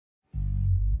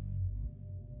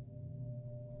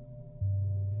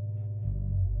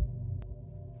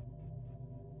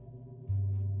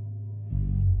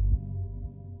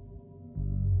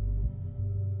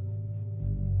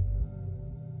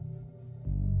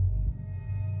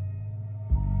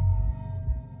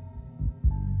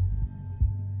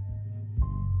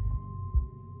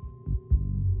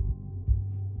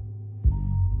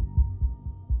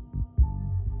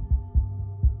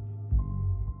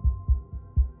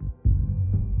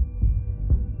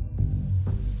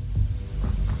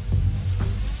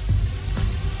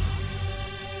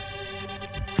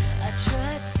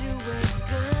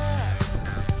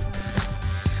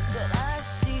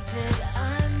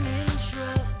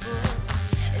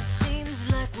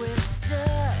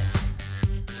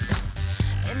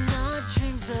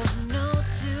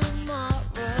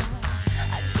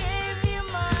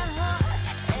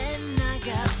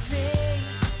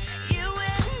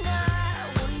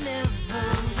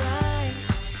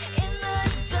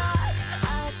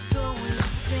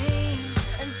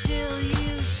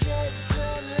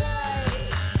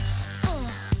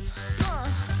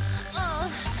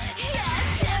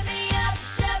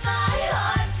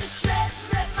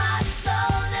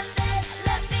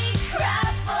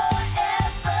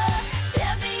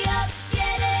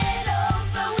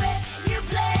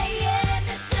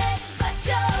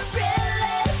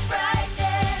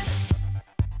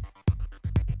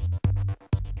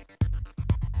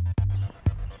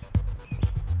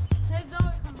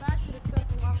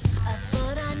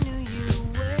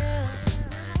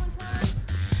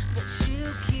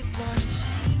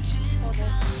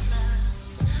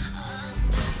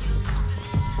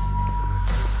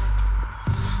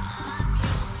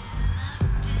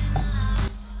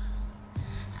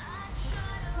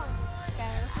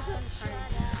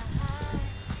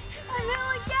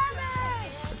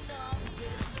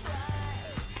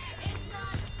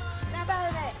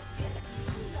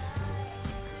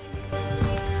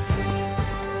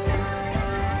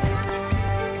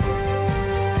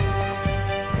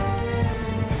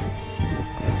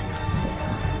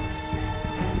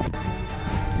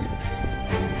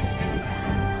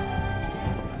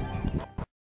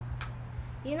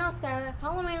know, Skylar,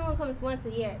 Halloween only comes once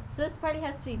a year, so this party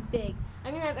has to be big.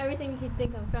 I'm gonna have everything you could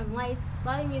think of, from lights,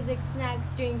 live music,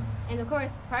 snacks, drinks, and of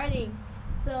course, partying.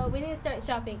 So we need to start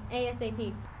shopping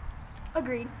ASAP.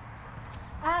 Agreed.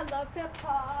 I love to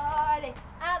party.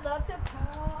 I love to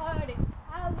party.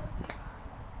 I love to.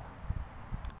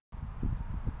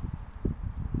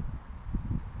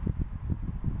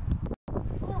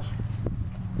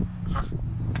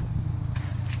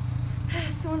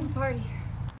 So when's the party?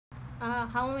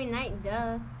 Halloween night,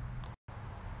 duh.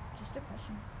 Just a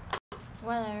question.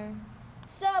 Whatever.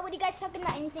 So, what are you guys talking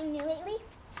about? Anything new lately?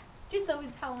 Just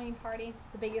Zoe's Halloween party,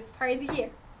 the biggest party of the year.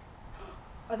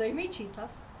 Are there any cheese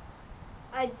puffs?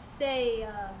 I'd say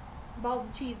balls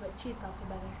of cheese, but cheese puffs are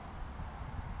better.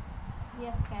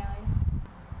 Yes, Kylie.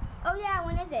 Oh yeah,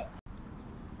 when is it?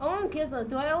 Oh, and Gizlo,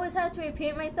 do I always have to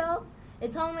repeat myself?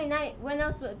 It's Halloween night. When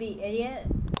else would it be, idiot?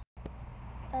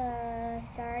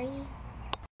 Sorry.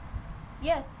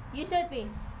 Yes, you should be.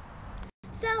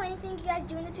 So, anything you guys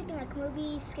doing this weekend, like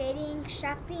movies, skating,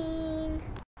 shopping?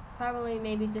 Probably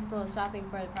maybe just a little shopping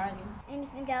for the party.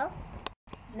 Anything else?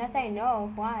 Not that I know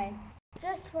of. Why?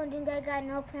 Just wondering, I got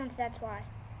no plans, that's why.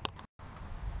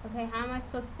 Okay, how am I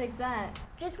supposed to fix that?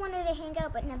 Just wanted to hang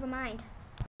out, but never mind.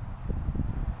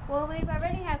 Well, we've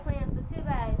already had plans, so too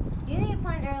bad. You need to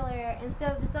plan earlier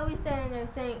instead of just always sitting there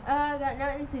saying, oh, I got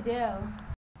nothing to do.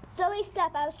 Silly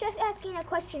stuff, I was just asking a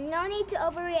question. No need to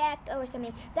overreact over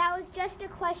something. That was just a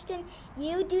question.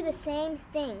 You do the same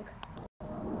thing.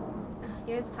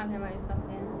 You're just talking about yourself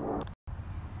again.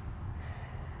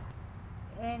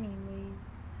 Anyways,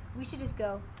 we should just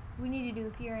go. We need to do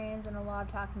a few errands and a lot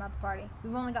of talking about the party.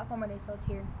 We've only got 4 more days till it's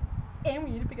here. And we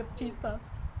need to pick up the cheese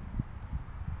puffs.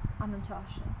 I'm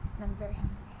Natasha, and I'm very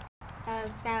hungry.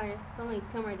 Skylar, it's only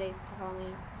 2 more days to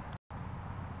Halloween.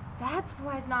 That's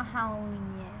why it's not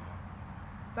Halloween yet.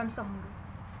 But I'm still hungry.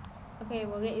 Okay,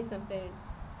 we'll get you some food.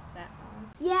 That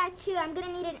one. Yeah, true. I'm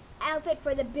gonna need an outfit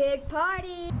for the big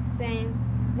party.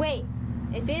 Same. Wait,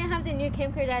 if they didn't have the new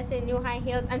Kim Kardashian new high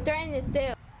heels, I'm threatening to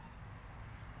sue.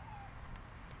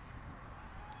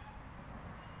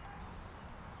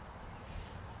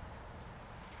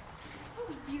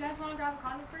 Do you guys want to grab a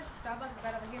coffee first? Starbucks is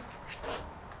right over here.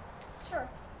 Sure.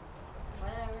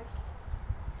 Whatever.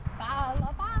 Follow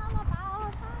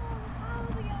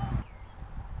together.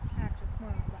 Actually, it's more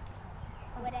of a laptop.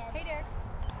 Whatever. Hey, Derek.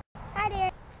 Hi,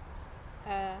 Derek.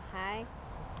 Hi.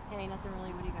 Hey, nothing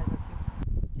really. What are you guys up to?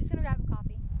 Just gonna grab a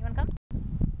coffee. You wanna come?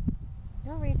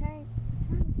 No, retard.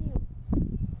 What's wrong with you?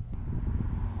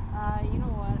 You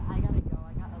know what? I gotta go.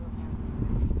 I got other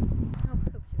plans. Oh,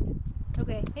 shoot.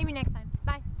 Okay, maybe next time.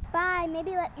 Bye. Bye.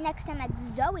 Maybe next time, like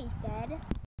Zoe said.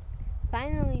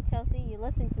 Finally, Chelsea, you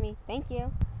listened to me. Thank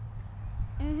you.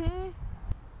 Mm-hmm.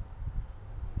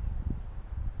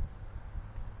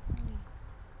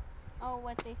 Oh,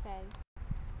 what they said.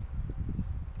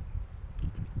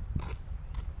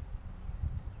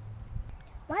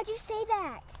 Why'd you say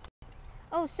that?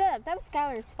 Oh, shut up. That was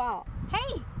Skylar's fault.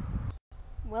 Hey!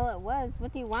 Well, it was.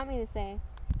 What do you want me to say?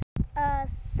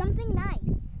 Something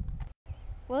nice.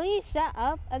 Will you shut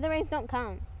up? Otherwise, don't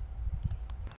come.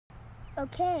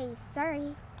 Okay,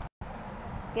 sorry.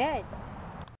 Good.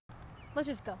 Let's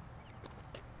just go.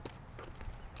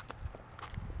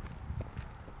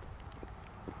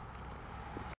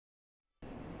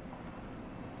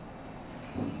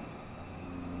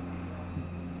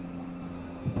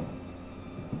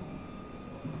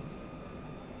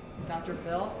 Dr.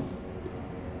 Phil?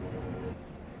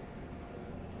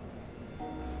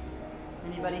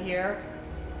 Anybody here?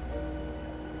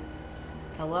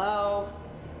 Hello?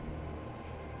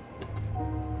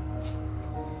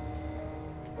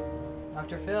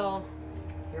 Dr. Phil,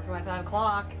 here for my 5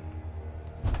 o'clock.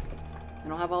 I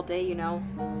don't have all day, you know.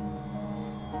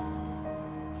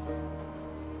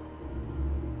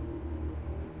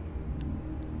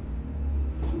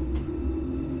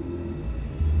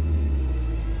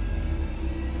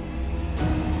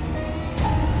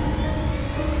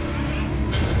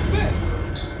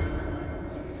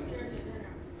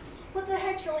 What the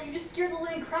heck, Charlie? You just scared the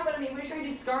living crap out of me. What are you trying to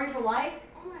do, scar me for life?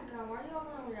 Oh my god, why are you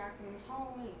overreacting? It's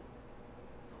Halloween.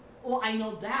 Well, I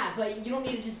know that, but you don't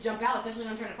need to just jump out, especially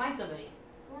when I'm trying to find somebody.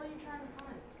 What are you trying to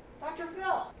find? Dr.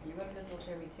 Phil! You go to physical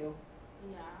therapy too?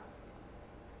 Yeah.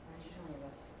 Why did you tell me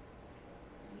this?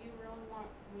 You really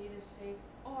want me to say,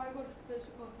 oh, I go to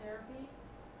physical therapy?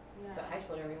 Yeah. But I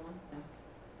told everyone. No.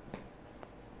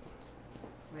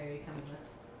 Why are you coming with?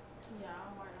 Yeah,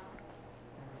 why not?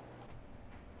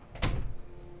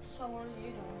 So what are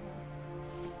you doing?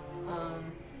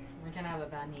 I kind of have a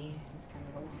bad knee. It's kind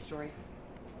of a long story.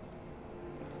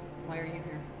 Why are you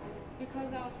here?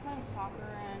 Because I was playing soccer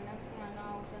and next thing I know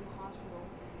I was in the hospital.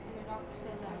 And the doctor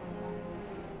said that my back was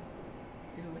broken.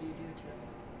 What do you do to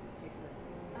fix it?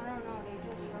 I don't know, they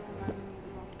just recommended me to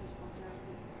go physical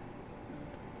therapy.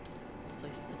 This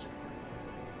place is such a party.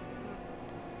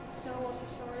 So what's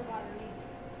your story about your knee?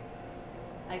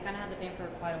 I kind of had the pain for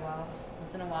quite a while.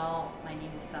 Once in a while, my knee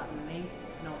would stop moving,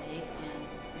 no ache, and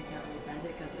I can't really bend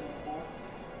it because it would pull.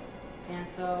 And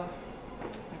so,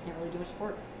 I can't really do much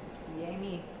sports. Yay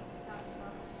me. That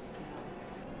sucks.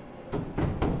 Did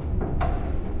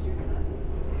you hear that?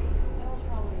 That was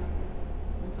probably nothing.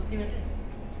 Let's go see what it is.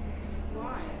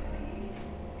 Why?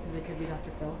 Because it could be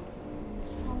Dr. Phil.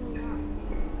 It's probably not.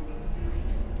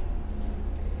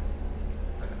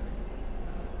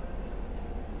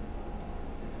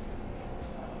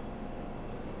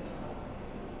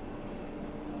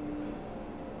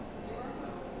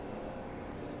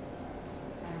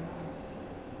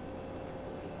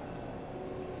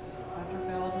 Dr.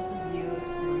 Phil, this is you.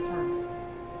 Your return.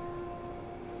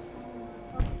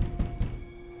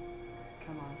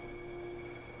 Come on.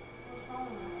 What's wrong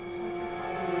with us?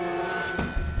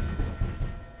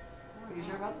 Are you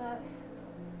sure about that?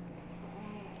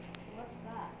 What's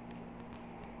that?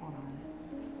 Hold on.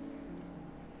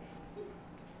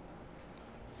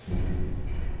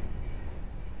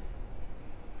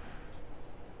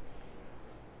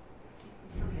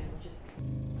 Okay, we'll just.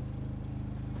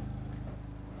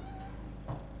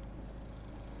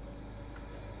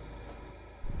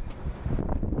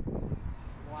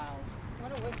 Wow.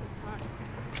 What a waste of time.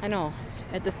 I know.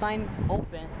 If the sign's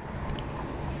open.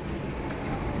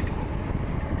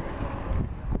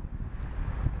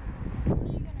 What are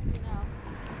you gonna do now?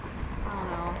 I don't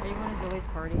know. Are you going to Zoe's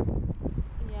party?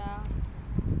 Yeah.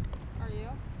 Are you?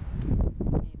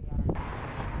 Maybe, I don't know.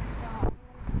 So, I'm gonna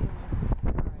see you.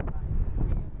 Alright, bye.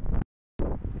 See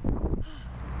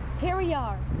you. Here we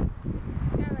are.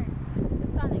 Skylar, this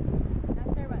is Sonic.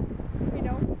 That's our bus. You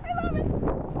know, I love it.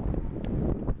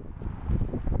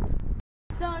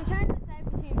 So I'm trying to decide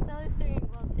between Cellar String and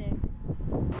Glow Sticks.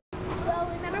 Well,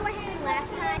 remember what happened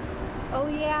last time? Oh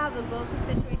yeah, the glow stick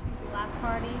situation at the last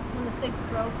party when the sticks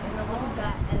broke and the liquid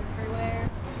got everywhere.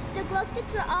 The glow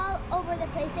sticks were all over the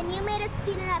place, and you made us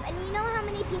clean it up. And you know how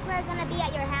many people are gonna be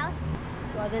at your house?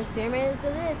 Well, then streamers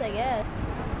to this, I guess.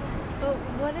 But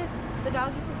what if the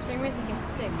dog gets the streamers and gets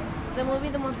sick? Then we'll be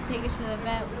the ones to take it to the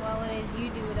vet while it is you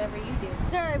do whatever you do.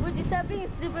 Sir, would you stop being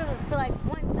stupid for like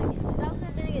 1 second? The dog's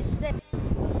not gonna get sick.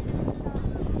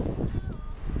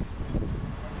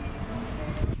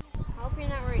 I hope you're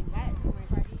not worried that's my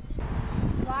party.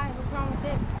 Why? What's wrong with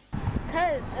this?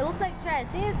 Cause it looks like trash.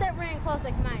 She didn't start wearing clothes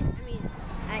like mine. I mean,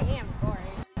 I am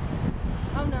boring.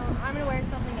 Oh no, I'm gonna wear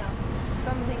something else.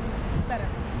 Something better.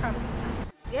 Promise.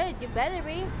 Good, you better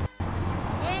be.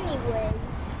 Anyways,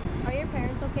 Are your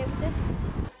parents okay with this?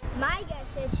 my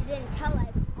guess is she didn't tell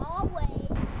us. Always.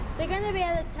 They're gonna be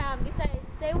out of town. Besides,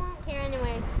 they won't care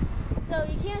anyway. So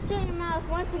you can't shut your mouth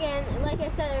once again, like I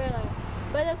said earlier.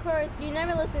 But of course, you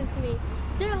never listen to me.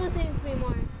 Start listening to me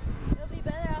more. It'll be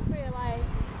better off for your life.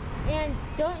 And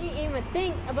don't you even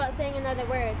think about saying another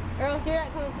word, or else you're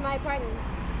not coming to my party.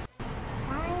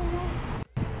 Fine.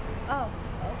 Oh,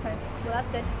 okay. Well, that's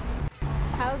good.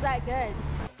 How's that good?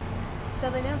 So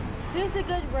they know. Here's a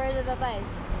good word of advice.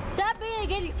 Stop being a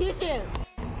goody two-shoes.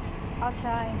 I'll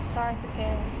try. Sorry for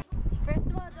caring. First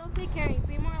of all, don't be caring.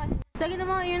 Be more like. Second of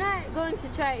all, you're not going to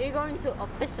try. You're going to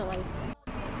officially.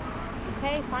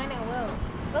 Okay, fine, I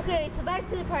will. Okay, so back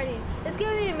to the party. It's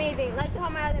gonna be amazing, like how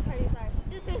my other parties are.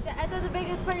 Just face it, I thought the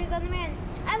biggest parties on the man.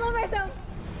 I love myself.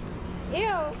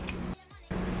 Ew.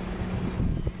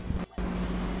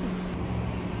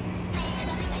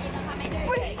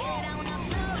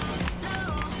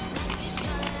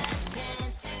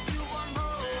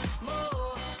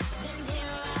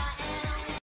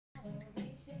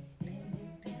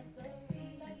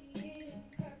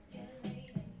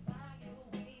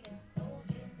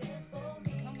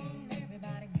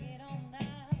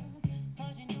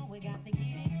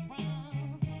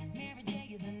 Mary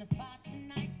J is in the spot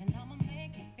tonight, and I'ma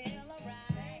make you feel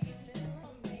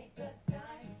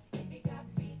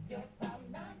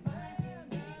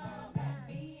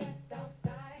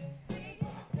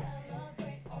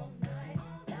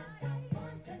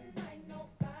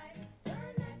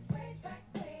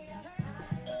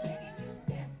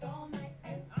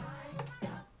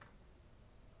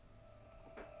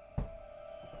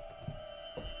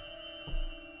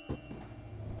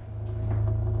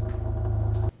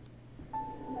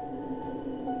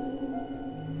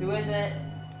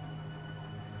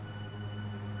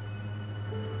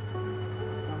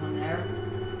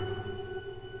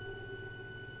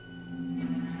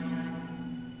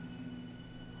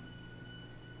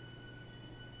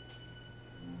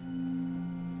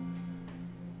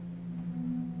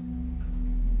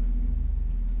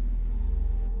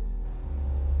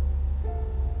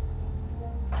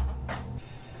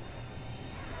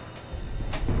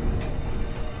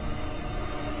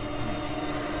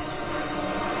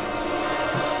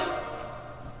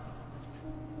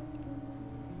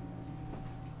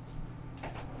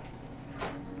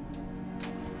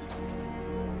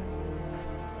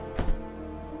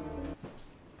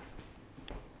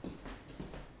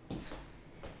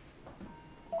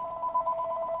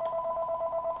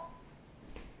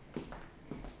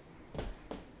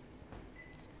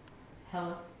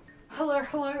Hello.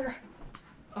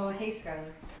 Oh, hey,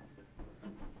 Skylar.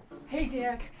 Hey,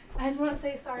 Dick. I just want to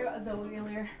say sorry about Zoe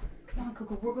earlier. Come on,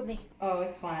 Coco, work with me. Oh,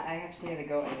 it's fine. I actually had to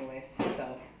go anyways,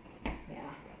 so, yeah.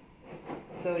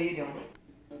 So what are you doing?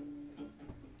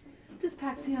 Just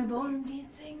practicing my ballroom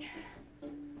dancing.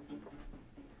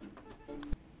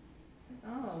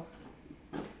 Oh,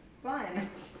 fun.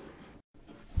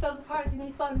 So the party's gonna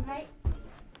be fun, right?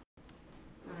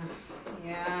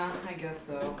 Yeah, I guess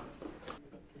so.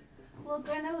 Look,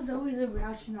 I know Zoe's a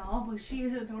grouch and all, but she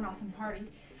is a throwing off some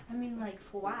party. I mean, like,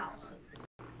 wow.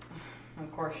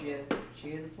 Of course she is. She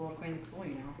is the spoiled queen of the school,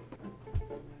 you know.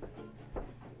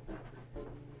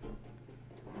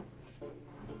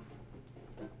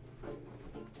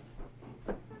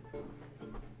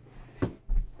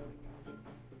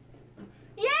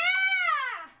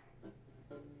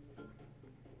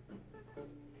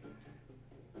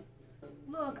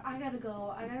 Look, I gotta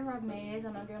go. I gotta rub mayonnaise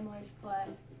on my grandmother's foot.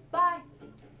 Bye.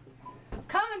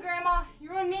 Coming, Grandma.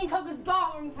 You're ruining me and Coco's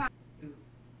ballroom time.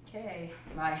 Okay,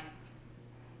 bye.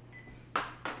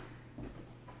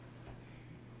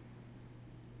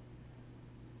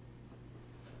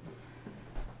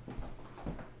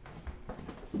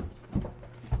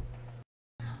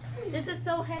 This is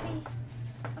so heavy.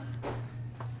 Oh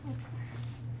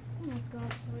my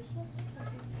god, so it's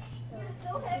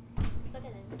so heavy. Just look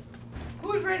at it.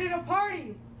 Who's ready to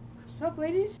party? What's up,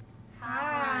 ladies?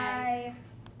 Hi.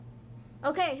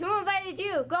 Okay, who invited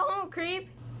you? Go home, creep.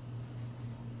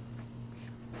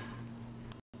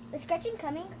 Is Gretchen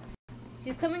coming?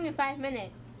 She's coming in 5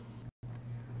 minutes.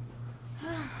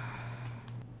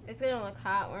 It's gonna look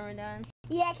hot when we're done.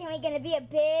 Yeah, can we gonna be a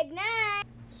big night?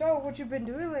 So, what you been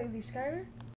doing lately, Skylar?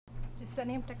 Just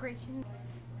setting up decorations.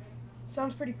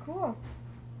 Sounds pretty cool.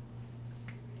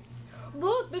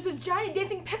 Look, there's a giant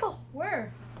dancing pickle.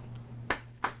 Where?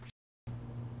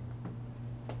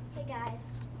 Hey guys.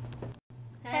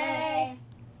 Hey.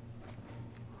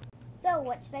 So,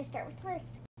 what should I start with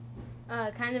first?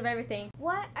 Kind of everything.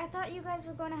 What? I thought you guys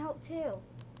were going to help too.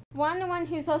 Well, I'm the one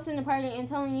who's hosting the party and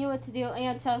telling you what to do,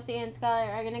 and Chelsea and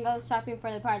Skylar are gonna go shopping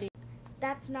for the party.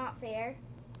 That's not fair.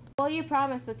 Well, you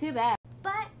promised, so too bad.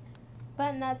 But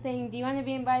Nothing. Do you want to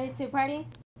be invited to a party?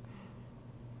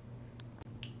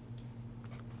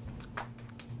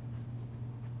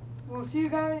 We'll see you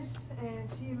guys,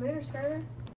 and see you later, Skylar.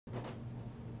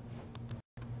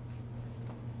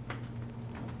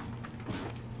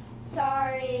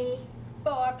 sorry.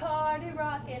 For party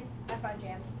rockin'. That's my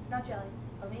jam. Not jelly,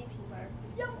 but maybe peanut butter.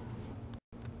 Yum!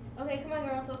 Okay, come on,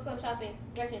 girls. Let's go shopping.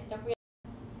 Gretchen, don't forget.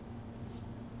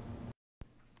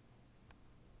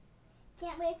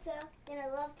 Can't wait, so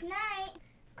gonna love tonight.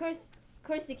 Of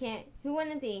course you can't. Who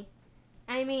wouldn't be?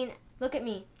 I mean, look at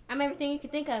me. I'm everything you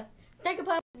could think of. Sticker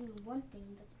pup. One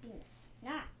thing that's being a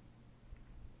snot.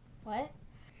 What?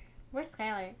 Where's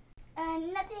Skylar?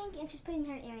 Nothing, and she's putting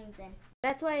her earrings in.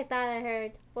 That's what I thought I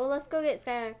heard. Well, let's go get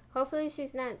Skylar. Hopefully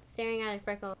she's not staring at a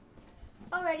freckle.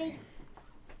 Already.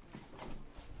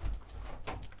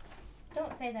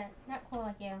 Don't say that. Not cool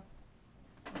like you.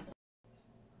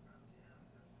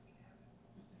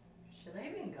 Should I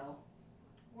even go?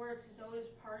 Where it's Zoe's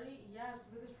party? Yeah, it's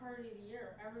the biggest party of the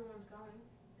year. Everyone's going.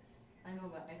 I know,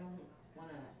 but I don't want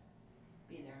to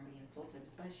be there and be insulted.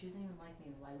 Besides, she doesn't even like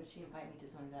me. Why would she invite me to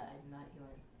something that I'm not even...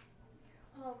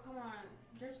 Oh, come on.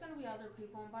 There's gonna be other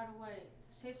people, and by the way,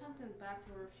 say something back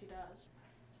to her if she does.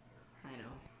 I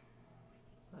know.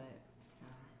 But,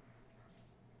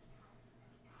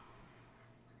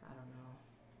 I don't know.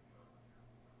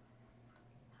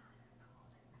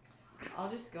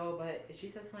 I'll just go, but if she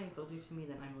says something insulting to me,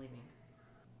 then I'm leaving.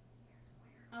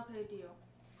 Okay, deal.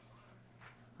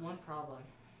 One problem.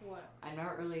 What? I'm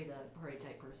not really the party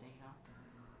type person, you know?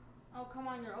 Oh, come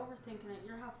on, you're overthinking it.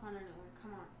 You're have fun anyway.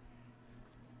 Come on.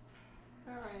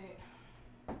 Alright.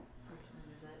 What time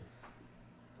is it?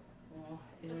 Well,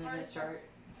 isn't it party gonna start?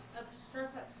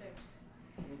 Starts at 6.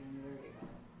 There we go.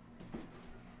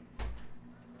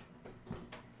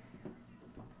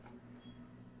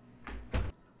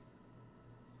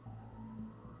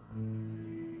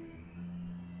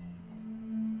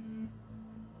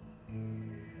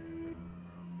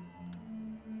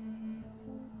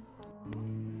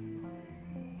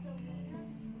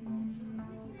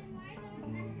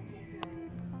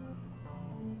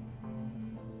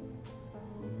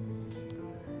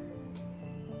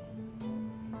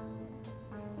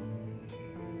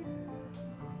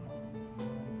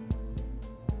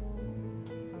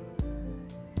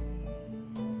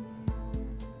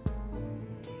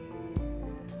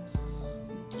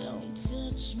 Don't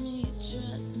touch me,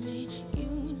 trust me.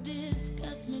 You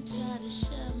disgust me, try to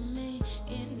shove me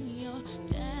in your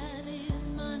daddy's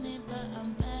money.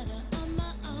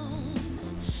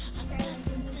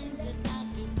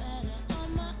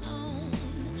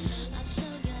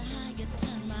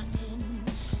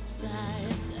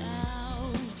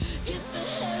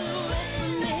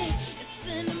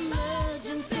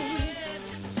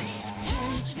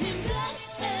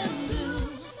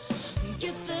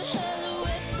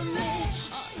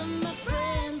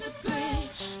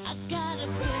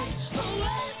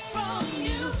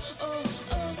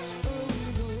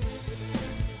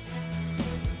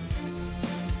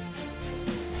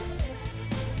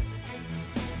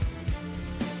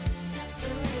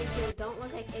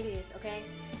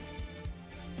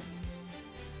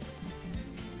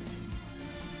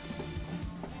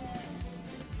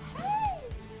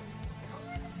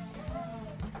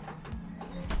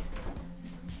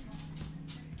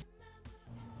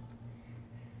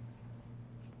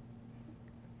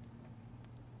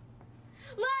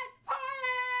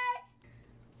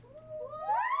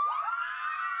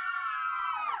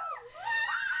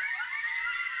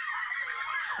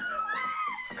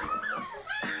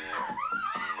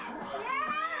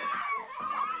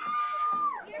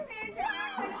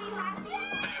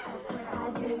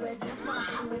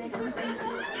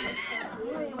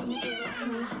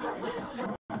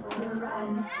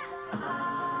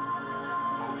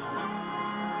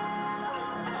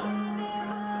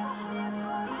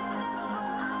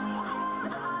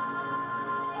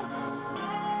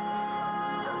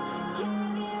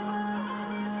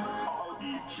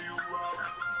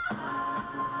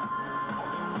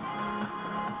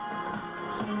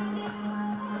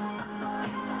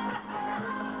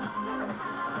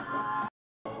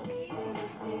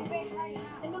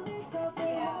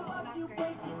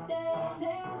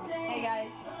 Hey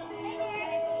guys.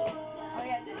 Oh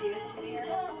yeah, did you used to be here?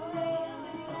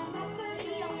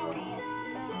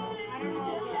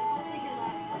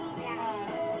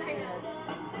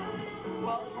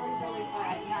 Well, the party's really fun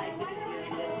at night, so you can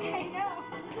do this. I know.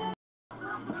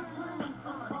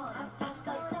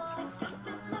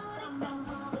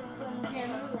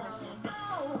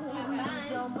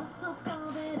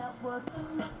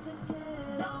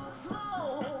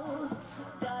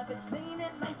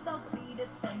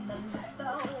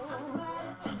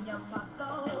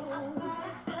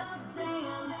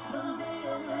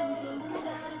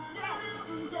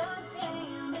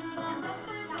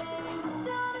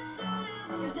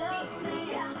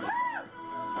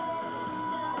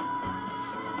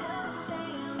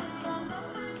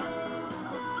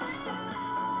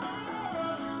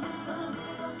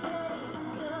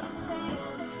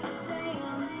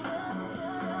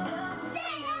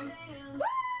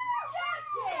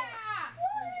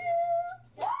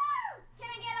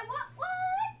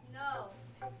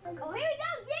 Oh, here we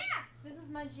go, yeah! This is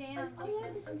my jam. Oh, yeah,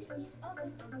 this is the jam. Oh,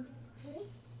 this one. Ready?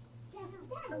 Down.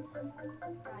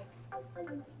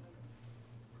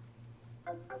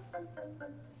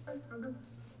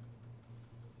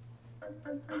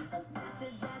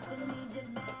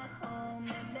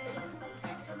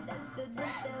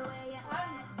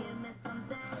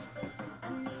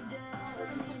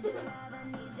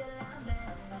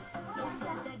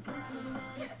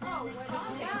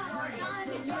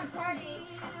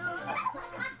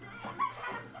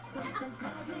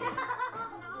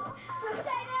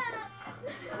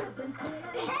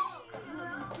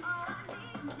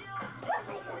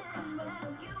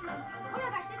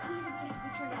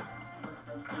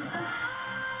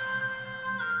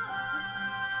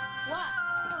 Right.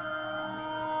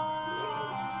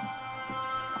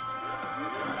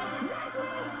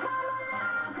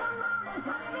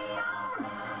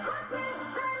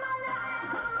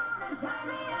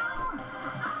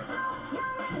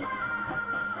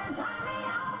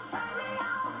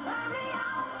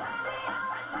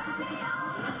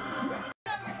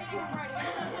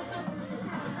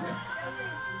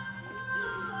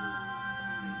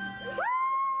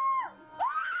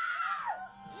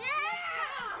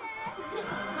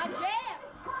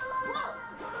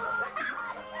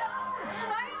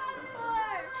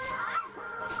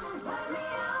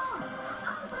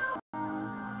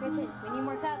 We need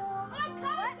more cups.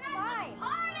 Why?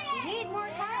 We need more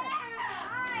cups.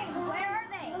 Where are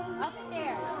they?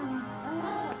 Upstairs.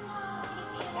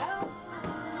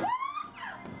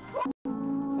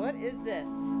 What is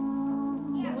this?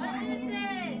 What is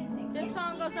this? This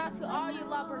song goes out to all you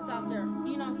lovebirds out there.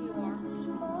 You know who you are.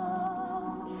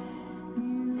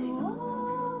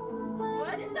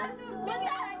 What is that? Get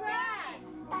that crack!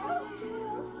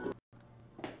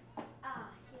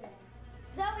 Here.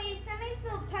 Zoe, somebody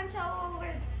spilled punch all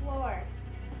over the floor.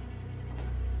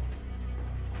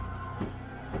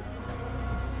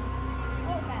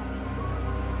 What was that?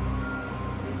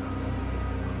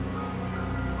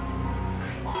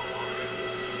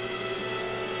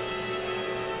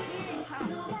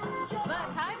 Look,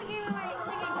 Kylie gave me my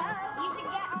singing cup. You should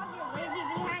get off your lazy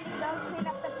behind and go clean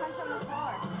up the punch on the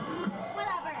floor.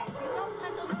 Whatever. There's no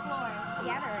punch on the floor.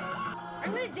 Yeah, there is.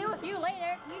 I'm gonna deal with you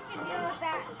later. You should deal with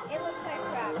that. It looks like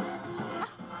crap.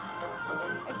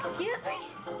 Excuse me?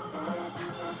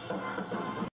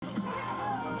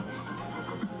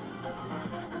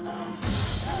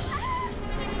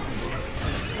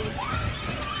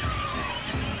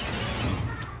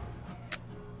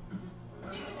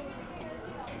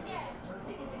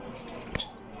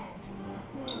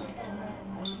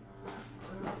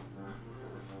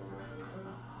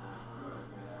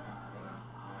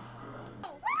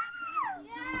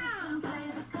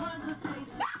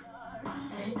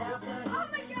 Oh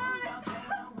my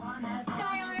god!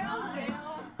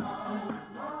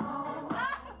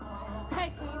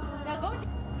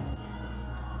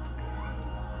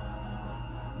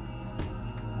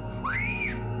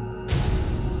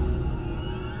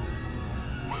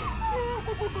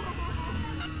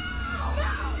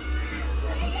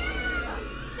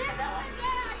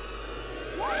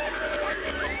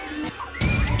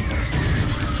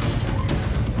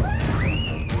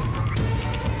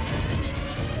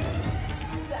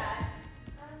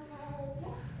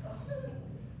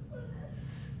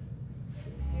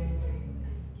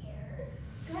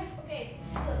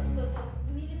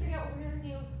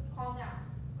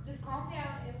 calm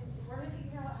down. If we're gonna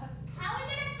figure out how to. How are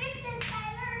we gonna fix this,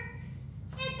 Tyler?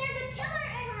 If there's a killer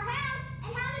in our house,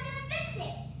 and how are we gonna fix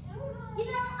it? I don't know. You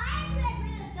know, I actually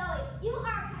agree with Zoe. You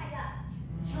are tied up.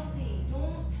 Chelsea,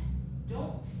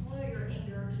 don't blur your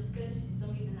anger just because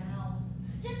somebody's in the house.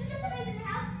 Just because somebody's in the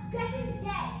house, Gretchen's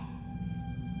dead.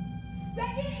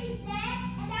 Gretchen is dead,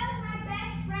 and that was my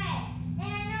best friend. And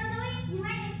I know, Zoe, you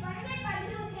might make fun of it, but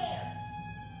who cares?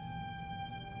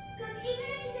 Because even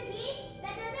if she's a geek,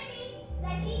 that doesn't mean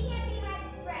that she can't be my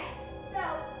friend. So,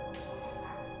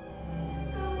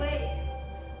 Wait.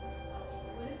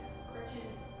 What if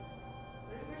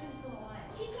Gretchen's still alive?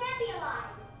 she can't be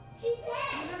alive. She's You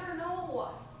dead. never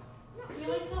know. No, We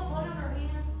only still have blood on our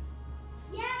hands.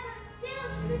 yeah, but still,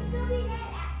 she could still be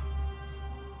dead.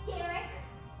 Derek.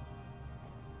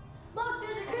 Look,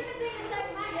 there's a creepy thing inside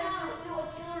my Yes, house. we're still a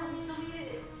killer. We still need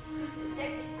it.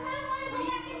 I don't want to go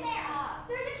back in there.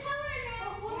 There's a killer in there.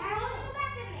 And I don't want to go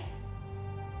back in there.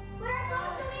 But our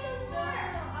phones don't even No, work.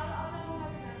 I'm not going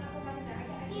back in there. I'm not going back in there. I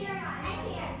can't. Either not. I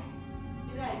can't.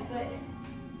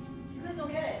 You guys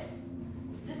don't get it.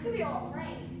 This could be all a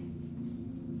prank.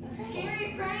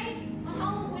 Scary prank on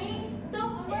Halloween. So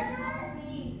a It's murderer.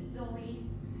 Halloween, Zoe.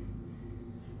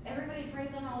 Everybody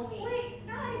pranks on Halloween. Wait,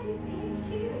 guys, we can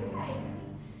be right.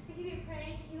 It could be a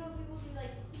prank. You know, people do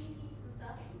like TVs and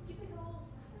stuff. Stupid old.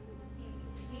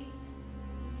 Peace.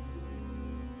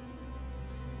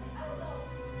 I don't know.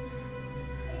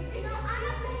 You know, I'm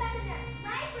not going back in there.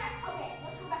 My friend. Okay,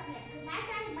 let's go back in there. Because my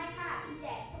friend might not be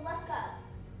dead. So let's go.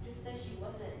 Just said she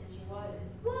wasn't, and she was.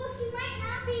 Well, she might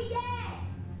not be dead.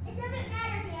 It doesn't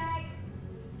matter, Derek.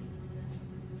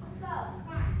 Let's go. Come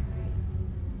on.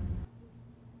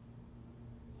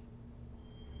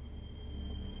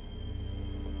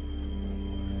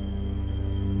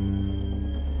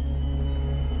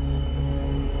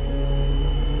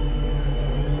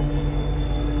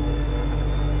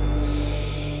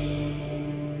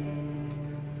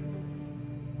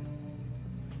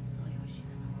 Zoe, was she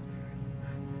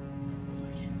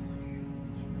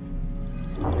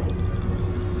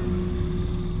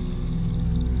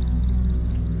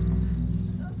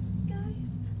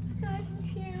Guys, I'm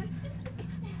scared.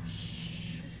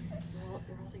 They're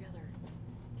all together.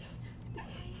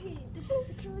 Hey,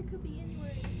 the killer could be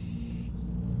anywhere.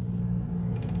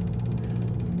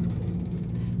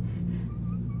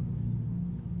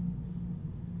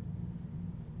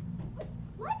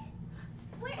 What?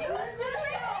 Wait, She was just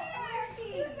right there.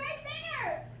 She was right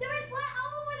there. There was blood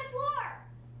all over the floor.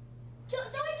 Zoe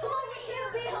Come told on, we me.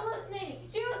 can't be hallucinating.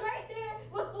 She was right there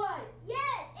with blood.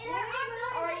 Yes, and her arms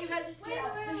over All right, you guys just Wait, get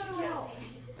out. wait, Just wait, get wait. out.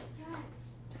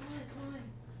 Come on.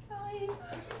 Guys.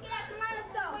 Just get out. Come on,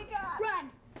 let's go. Oh my God. Run.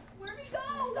 Where'd we go?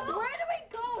 Let's go. Where do we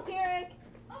go, Derek?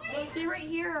 Over No, stay right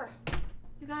here.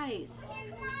 You guys.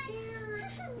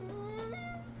 here. Come on.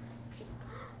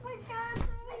 My God.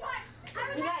 I got.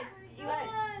 I You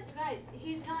remember. guys.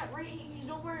 He's not right. He's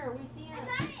nowhere. We see I him.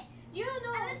 got it. You know.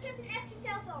 I was given an extra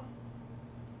cell phone.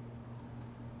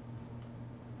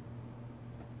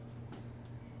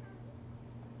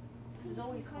 This is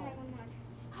always Call fault. 911.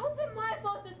 How's it my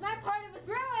fault that my party was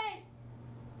ruined?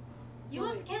 You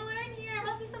want killer in here? It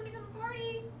must be somebody from the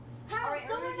party. How? All right,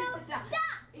 Someone everybody just else. sit down.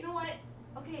 Stop! You know what?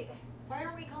 Okay, why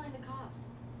aren't we calling the cops?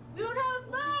 We don't have a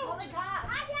Let's just call phone. the cops.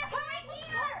 I have it right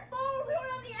here. Phone. We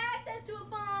don't have any access to a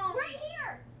phone. Right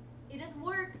here. It doesn't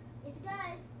work. Yes, it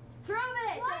does. Prove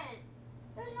it What? then.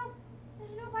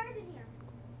 There's no bars in here.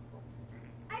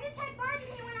 I just had bars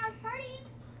in here when I was partying.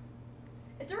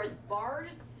 If there was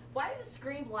bars, why is the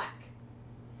screen black?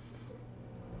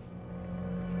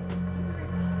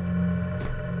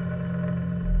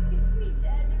 He's gonna be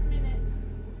dead in a minute.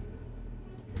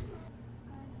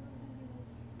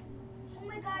 Oh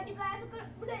my God, you guys,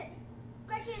 look at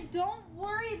Gretchen. Don't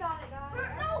worry about it, guys.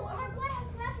 Her blood has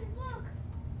glasses. Look.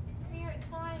 Here, it's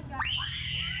fine, guys.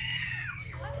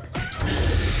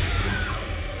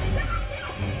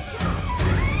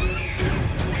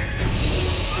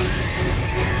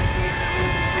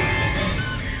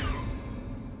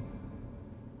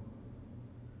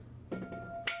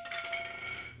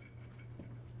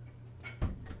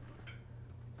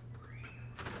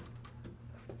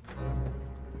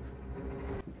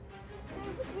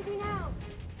 What do we do now?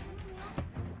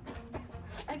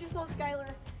 I just saw Skylar.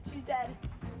 She's dead.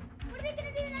 What are we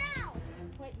gonna do now?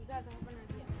 Wait, you guys, I have an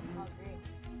idea. Oh, great.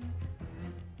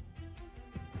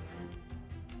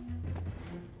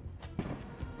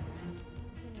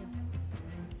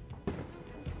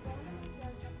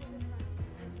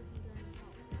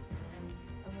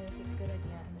 Okay, that's a good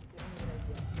idea, and that's the only good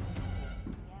idea.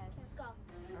 Let's go.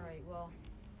 All right, well,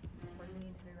 first we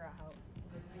need to figure out how,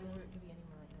 because we don't know where it could be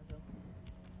anywhere right now,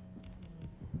 so.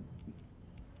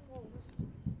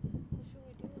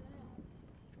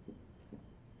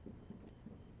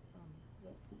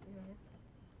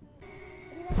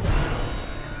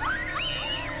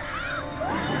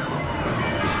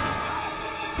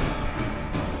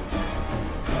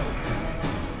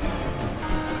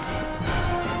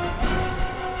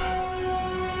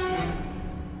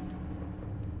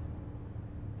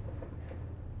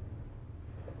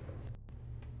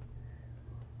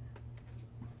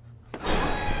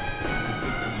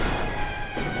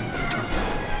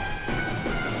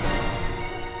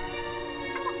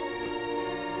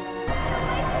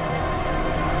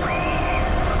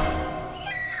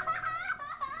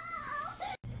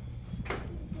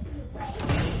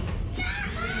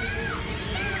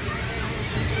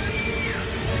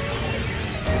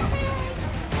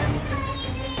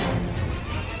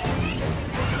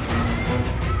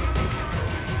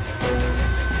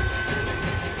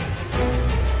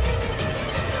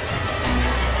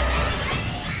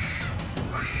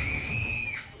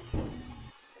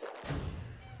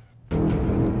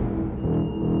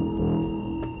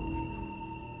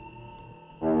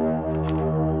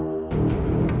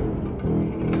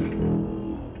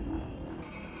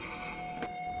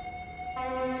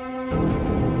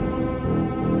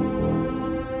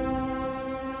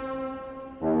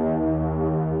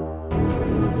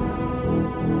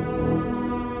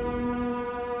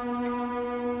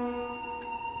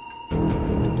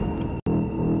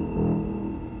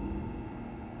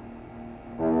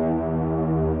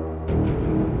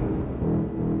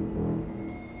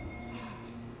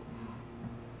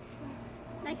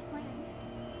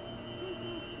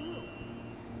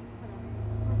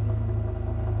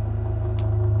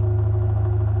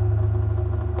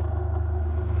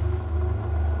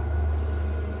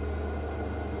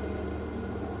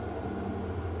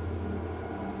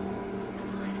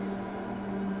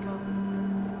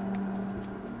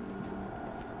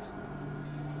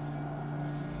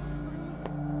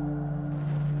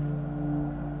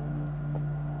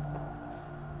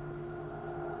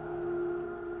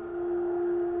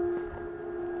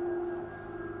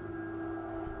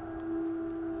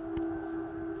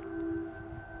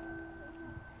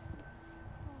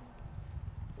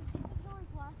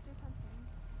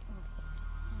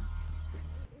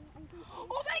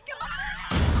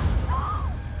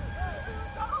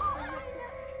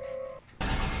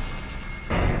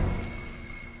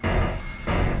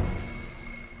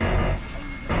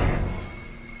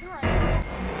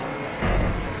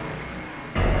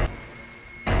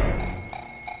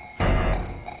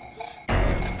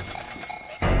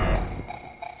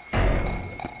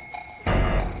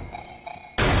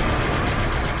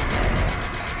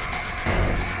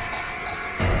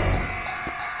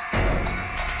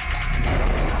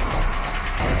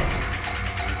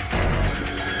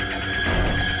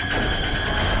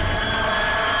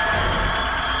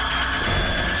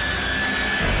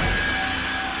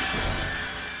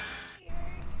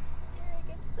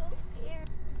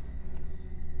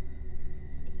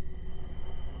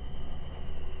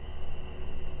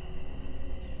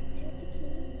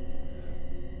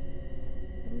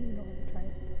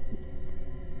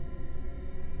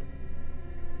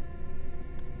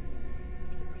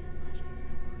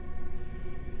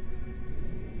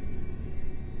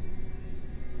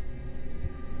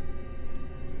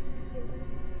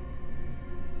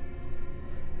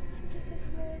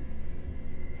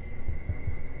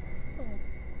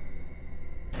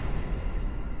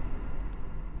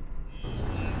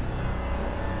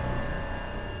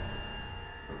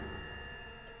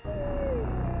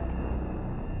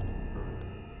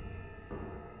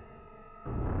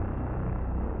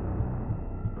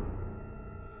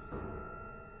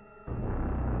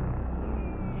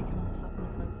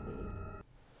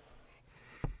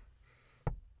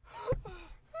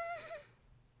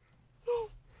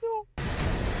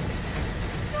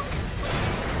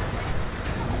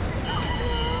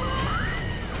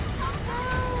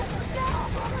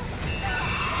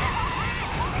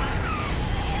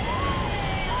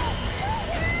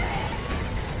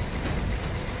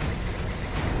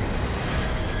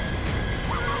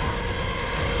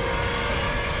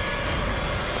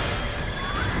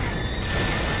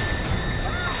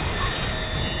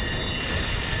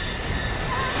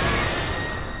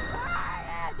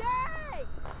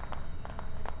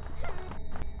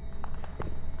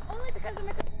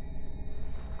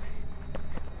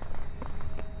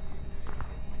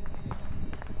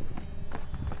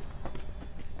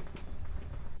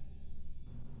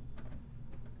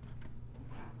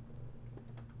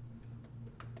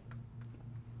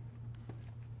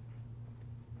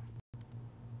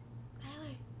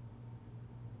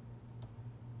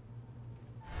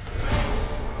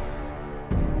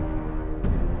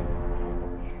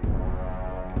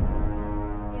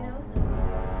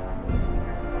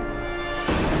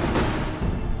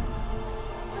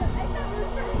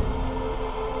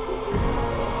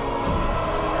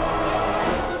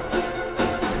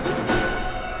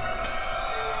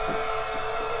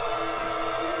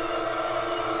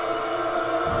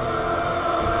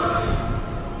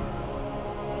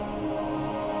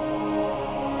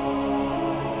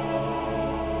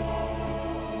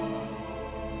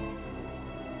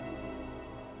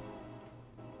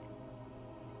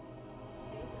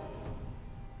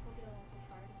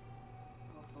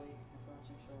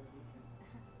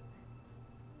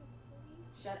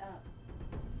 Shut up,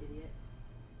 idiot.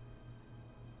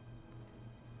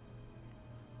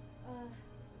 We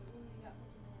got put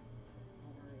in there.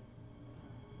 Don't worry.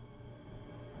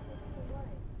 For what?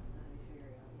 It's not even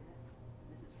figured out yet.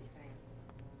 This is for fame.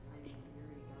 I mean, you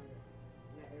already got it.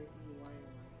 You got everything you wanted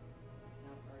in life.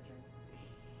 Now it's our turn.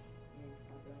 And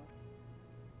stop it off.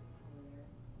 Over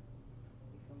there.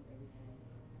 We filmed everything.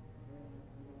 Everyone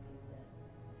thinks he's dead.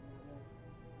 Now look.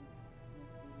 Once we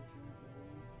return to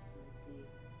Italy, we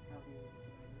will see how we were the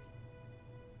survivors.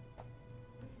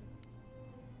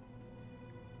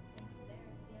 Thanks to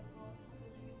Derek, we have all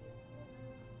popularity at school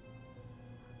now.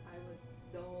 I was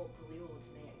so believable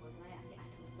today, wasn't I? I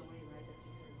told so many lies that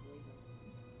you started to believe them.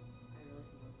 I really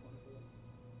think I'm going for this.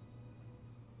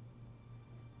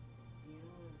 You know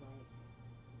what it was like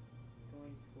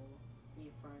going to school,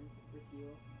 being friends with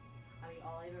you? I mean,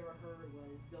 all I've ever heard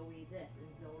was Zoe this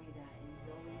and Zoe that and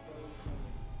Zoe.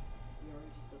 You're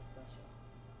just so special.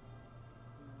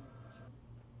 You're really special.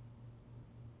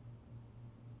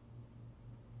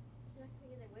 You're not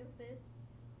gonna get away with this.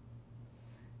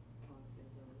 Come on, let's get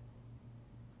this over with.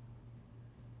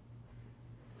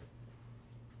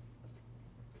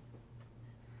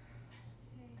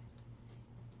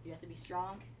 You have to be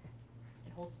strong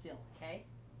and hold still, okay?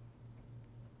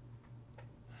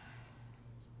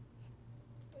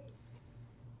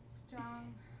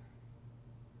 Strong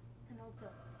and hold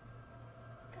still.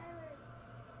 Skylar.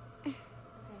 Okay.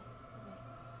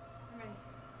 I'm ready.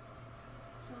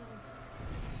 Shoulder me.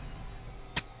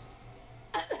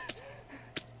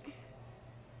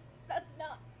 That's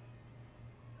not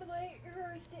the way you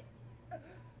rehearsed it.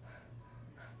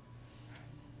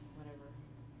 Whatever.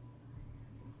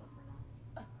 You can suffer now.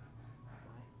 Bye.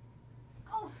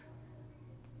 Oh.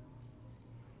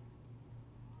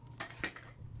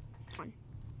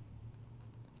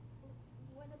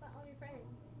 What about all your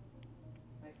friends?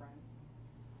 My friends.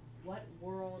 What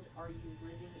world are you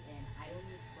living in? I don't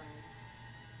need friends.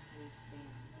 I need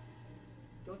fans.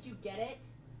 Don't you get it?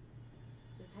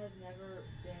 This has never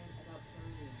been about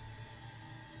killing you.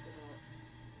 It's about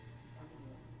becoming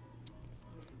you.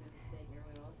 And for goodness sake,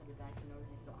 everyone else had to die for no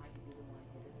reason, so I could be the one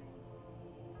with the thing.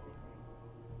 Sick,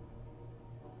 right?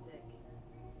 Well, sick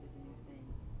is a new thing.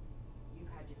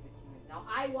 You've had your 15 minutes. Now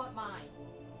I want mine!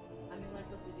 I mean, what am I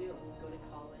supposed to do? Go to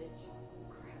college,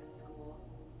 grad school,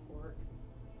 work,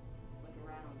 look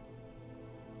around. It's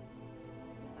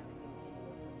not gonna be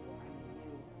anywhere for you. I mean,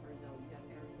 you or Zoe, you have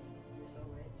everything. You're so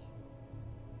rich.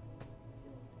 I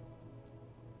feel like we're gonna be fine.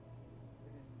 I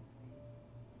guess it's a goodbye.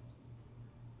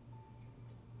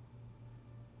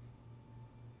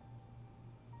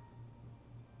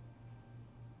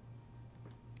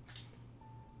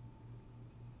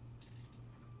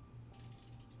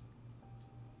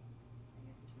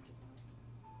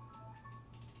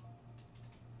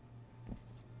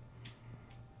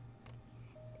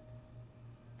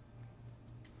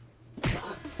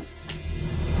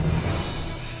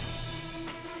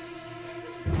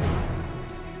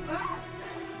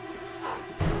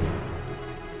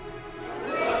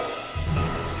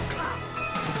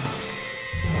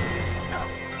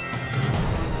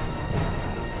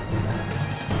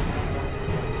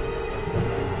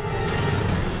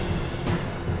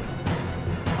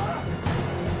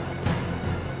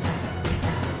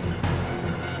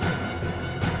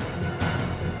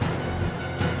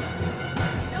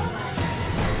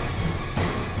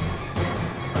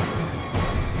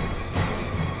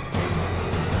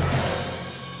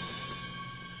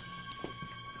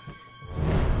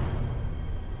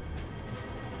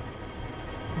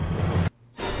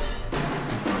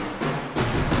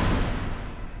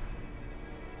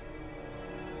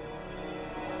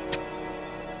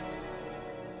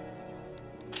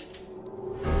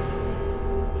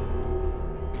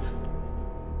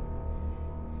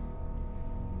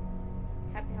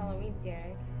 Happy Halloween,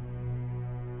 Derek.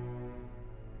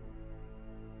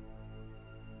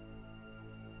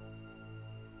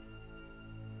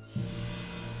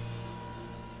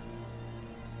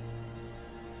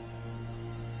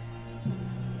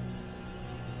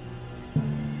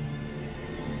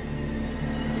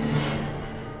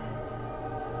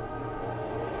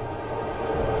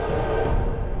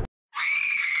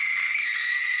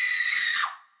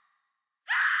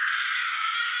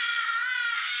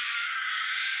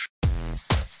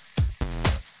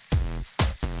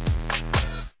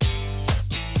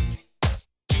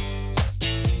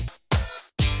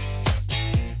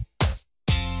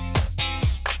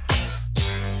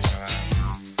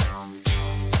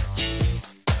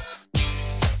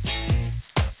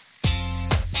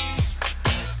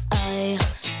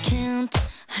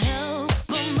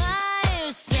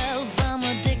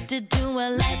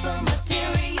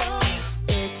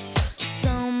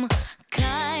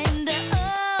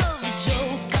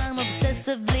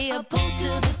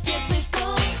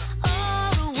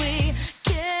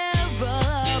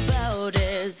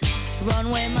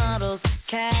 runway models,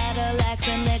 Cadillacs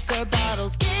and liquor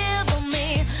bottles. Give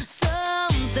me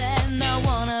something I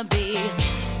wanna be.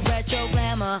 Retro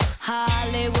glamour,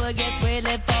 Hollywood, yes, we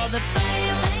live for the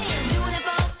fame. Doing it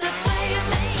for the fame,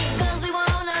 'cause we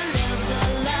wanna live the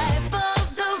life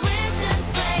of the rich and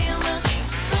famous.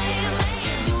 Fame,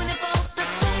 doing it for the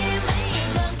fame,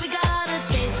 'cause we got a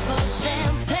taste for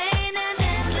champagne and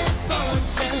endless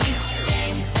fortune.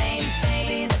 Fame, fame,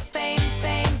 baby, the fame,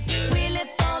 fame. We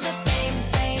live for the fame,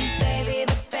 fame, baby,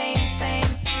 the fame,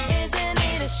 fame. Isn't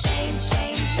it a shame,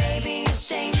 shame, baby, a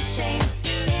shame, shame?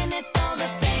 In it for the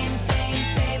fame, fame,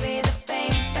 baby, the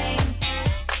fame, fame.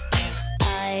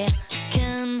 I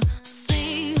can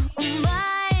see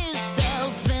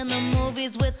myself in the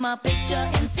movies with my picture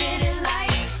in city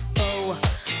lights.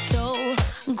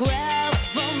 Photograph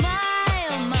for my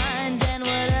mind and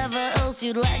whatever else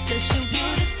you'd like to shoot, you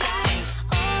decide.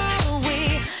 All we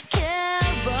care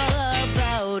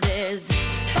about is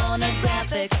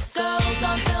pornographic girls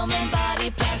on film and body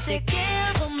plastic.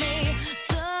 Give